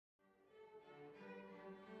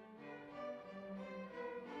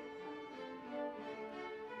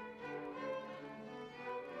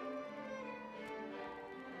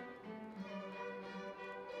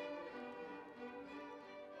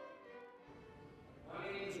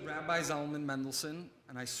Rabbi Zalman Mendelsohn,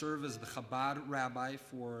 and I serve as the Chabad rabbi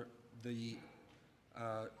for the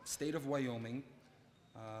state of Wyoming.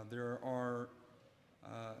 There are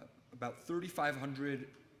about 3,500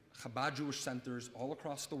 Chabad Jewish centers all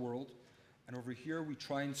across the world, and over here we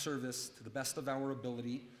try and service, to the best of our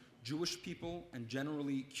ability, Jewish people and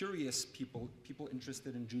generally curious people, people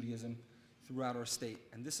interested in Judaism throughout our state.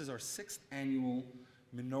 And this is our 6th annual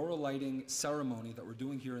menorah lighting ceremony that we're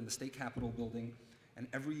doing here in the state capitol building. And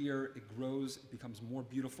every year it grows, it becomes more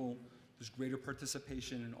beautiful, there's greater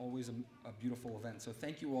participation, and always a beautiful event. So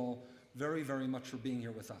thank you all very, very much for being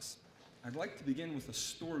here with us. I'd like to begin with a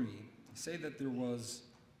story. They say that there was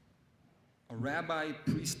a rabbi,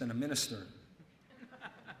 priest, and a minister.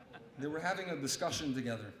 They were having a discussion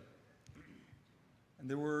together. And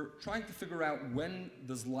they were trying to figure out, when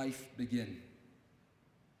does life begin?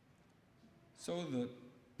 So the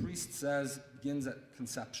priest says it begins at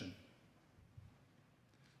conception.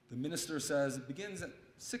 The minister says it begins at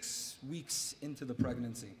 6 weeks into the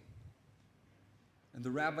pregnancy. And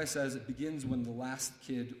the rabbi says it begins when the last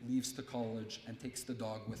kid leaves to college and takes the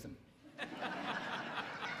dog with him.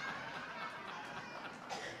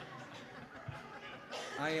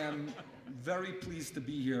 I am very pleased to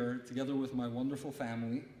be here together with my wonderful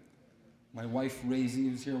family, my wife Razy,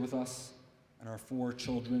 who's here with us, and our 4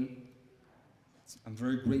 children. I'm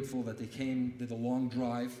very grateful that they came, did a long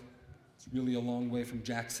drive. It's really a long way from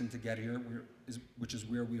Jackson to get here, which is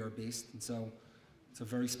where we are based, and so it's a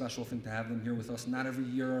very special thing to have them here with us. Not every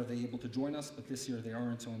year are they able to join us, but this year they are,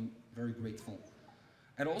 and so I'm very grateful.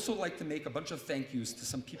 I'd also like to make a bunch of thank yous to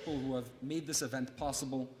some people who have made this event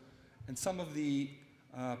possible, and some of the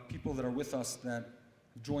people that are with us that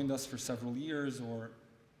have joined us for several years or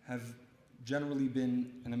have generally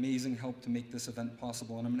been an amazing help to make this event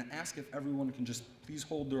possible. And I'm going to ask if everyone can just please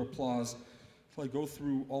hold their applause until I go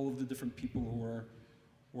through all of the different people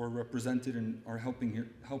who are represented and are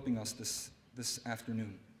helping us this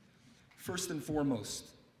afternoon. First and foremost,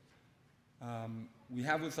 we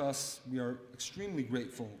have with us, we are extremely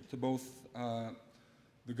grateful to both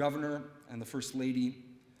the governor and the First Lady,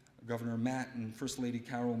 Governor Matt and First Lady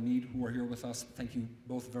Carol Mead, who are here with us. Thank you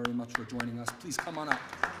both very much for joining us. Please come on up.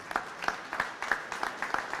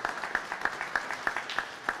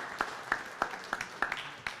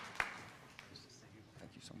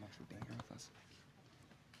 Thank you so much for being here with us.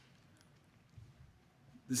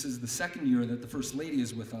 This is the 2nd year that the First Lady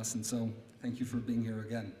is with us, and so thank you for being here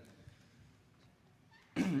again.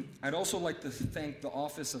 I'd also like to thank the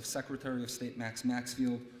Office of Secretary of State Max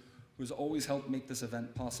Maxfield, who has always helped make this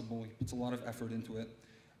event possible. He puts a lot of effort into it.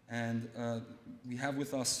 And we have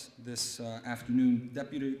with us this afternoon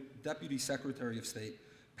Deputy Secretary of State,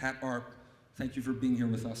 Pat Arp. Thank you for being here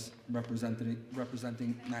with us, representing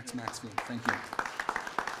Max Maxfield. Thank you.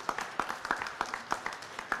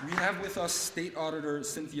 We have with us State Auditor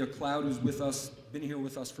Cynthia Cloud, who's with us, been here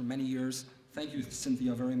with us for many years. Thank you,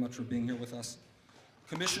 Cynthia, very much for being here with us.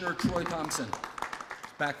 Commissioner Troy Thompson,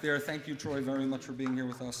 back there. Thank you, Troy, very much for being here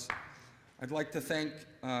with us. I'd like to thank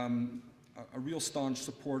a real staunch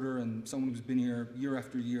supporter and someone who's been here year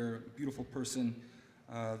after year, a beautiful person,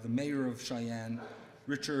 the mayor of Cheyenne,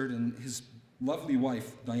 Richard, and his lovely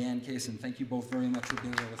wife, Diane Kaysen. Thank you both very much for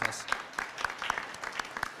being here with us.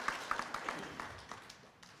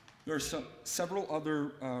 There are several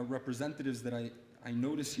other representatives that I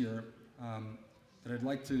notice here that I'd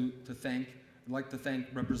like to thank. I'd like to thank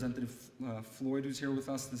Representative Floyd, who's here with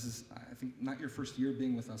us. This is, I think, not your first year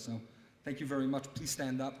being with us, so thank you very much. Please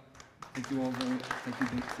stand up. Thank you all thank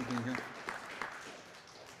you for being here.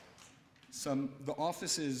 The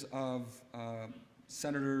offices of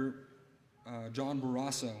Senator John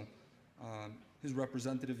Barrasso, his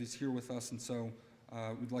representative is here with us, and so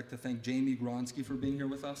we'd like to thank Jamie Gronsky for being here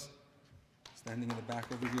with us, standing in the back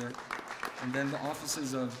over here. And then the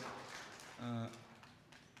offices of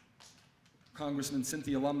Congressman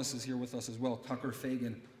Cynthia Lummis is here with us as well. Tucker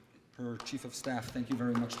Fagan, her Chief of Staff. Thank you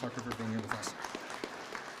very much, Tucker, for being here with us.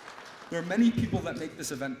 There are many people that make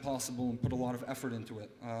this event possible and put a lot of effort into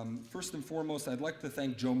it. First and foremost, I'd like to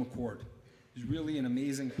thank Joe McCord. He's really an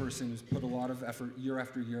amazing person who's put a lot of effort year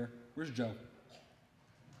after year. Where's Joe?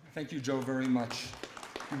 Thank you, Joe, very much.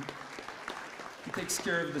 He takes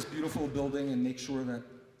care of this beautiful building and makes sure that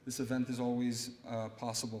this event is always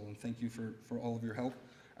possible, and thank you for all of your help.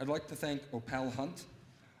 I'd like to thank Opal Hunt.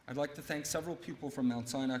 I'd like to thank several people from Mount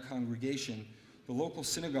Sinai Congregation, the local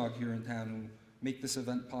synagogue here in town, who make this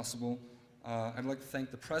event possible. I'd like to thank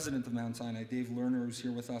the president of Mount Sinai, Dave Lerner, who's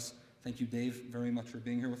here with us. Thank you, Dave, very much for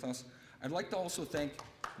being here with us. I'd like to also thank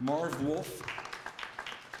Marv Wolf,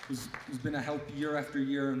 who's been a help year after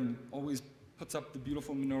year and always puts up the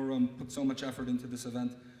beautiful menorah and puts so much effort into this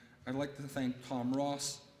event. I'd like to thank Tom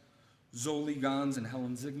Ross, Zoli Gans, and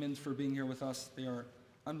Helen Zygmunt for being here with us. They are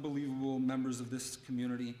unbelievable members of this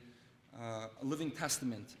community, a living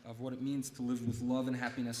testament of what it means to live with love and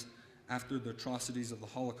happiness after the atrocities of the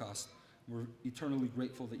Holocaust. We're eternally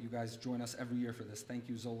grateful that you guys join us every year for this. Thank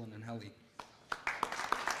you, Zolan and Heli.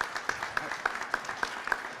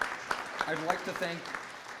 I'd like to thank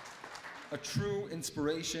a true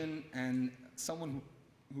inspiration and someone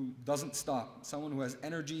who doesn't stop, someone who has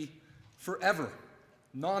energy forever,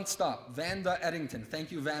 non-stop, Vanda Eddington. Thank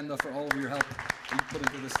you, Vanda, for all of your help that you put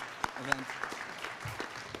into this event.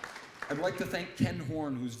 I'd like to thank Ken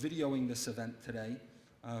Horn, who's videoing this event today,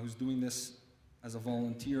 who's doing this as a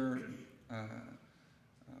volunteer,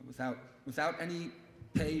 without any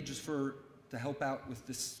pay, just to help out with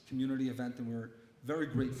this community event, and we're very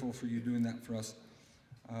grateful for you doing that for us.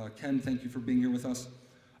 Ken, thank you for being here with us.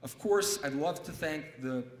 Of course, I'd love to thank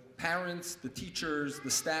the parents, the teachers, the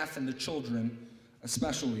staff, and the children,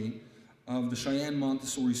 especially, of the Cheyenne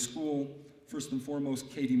Montessori School. First and foremost,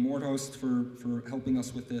 Katie Mordhost for helping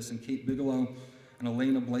us with this, and Kate Bigelow, and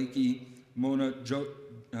Elena Blakey, Mona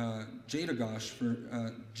Jadagodish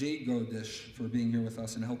for being here with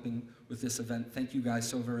us and helping with this event. Thank you guys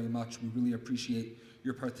so very much. We really appreciate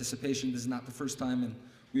your participation. This is not the first time, and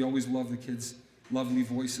we always love the kids' lovely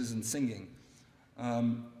voices and singing.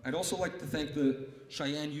 I'd also like to thank the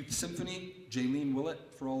Cheyenne Youth Symphony, Jaylene Willett,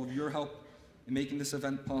 for all of your help in making this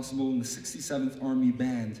event possible, and the 67th Army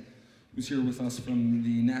Band, who's here with us from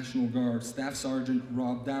the National Guard, Staff Sergeant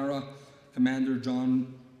Rob Dara, Commander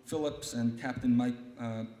John Phillips, and Captain Mike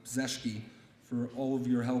Zeschke, for all of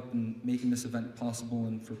your help in making this event possible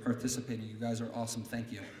and for participating. You guys are awesome.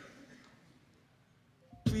 Thank you.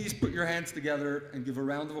 Please put your hands together and give a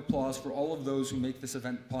round of applause for all of those who make this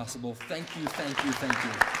event possible. Thank you, thank you, thank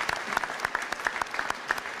you.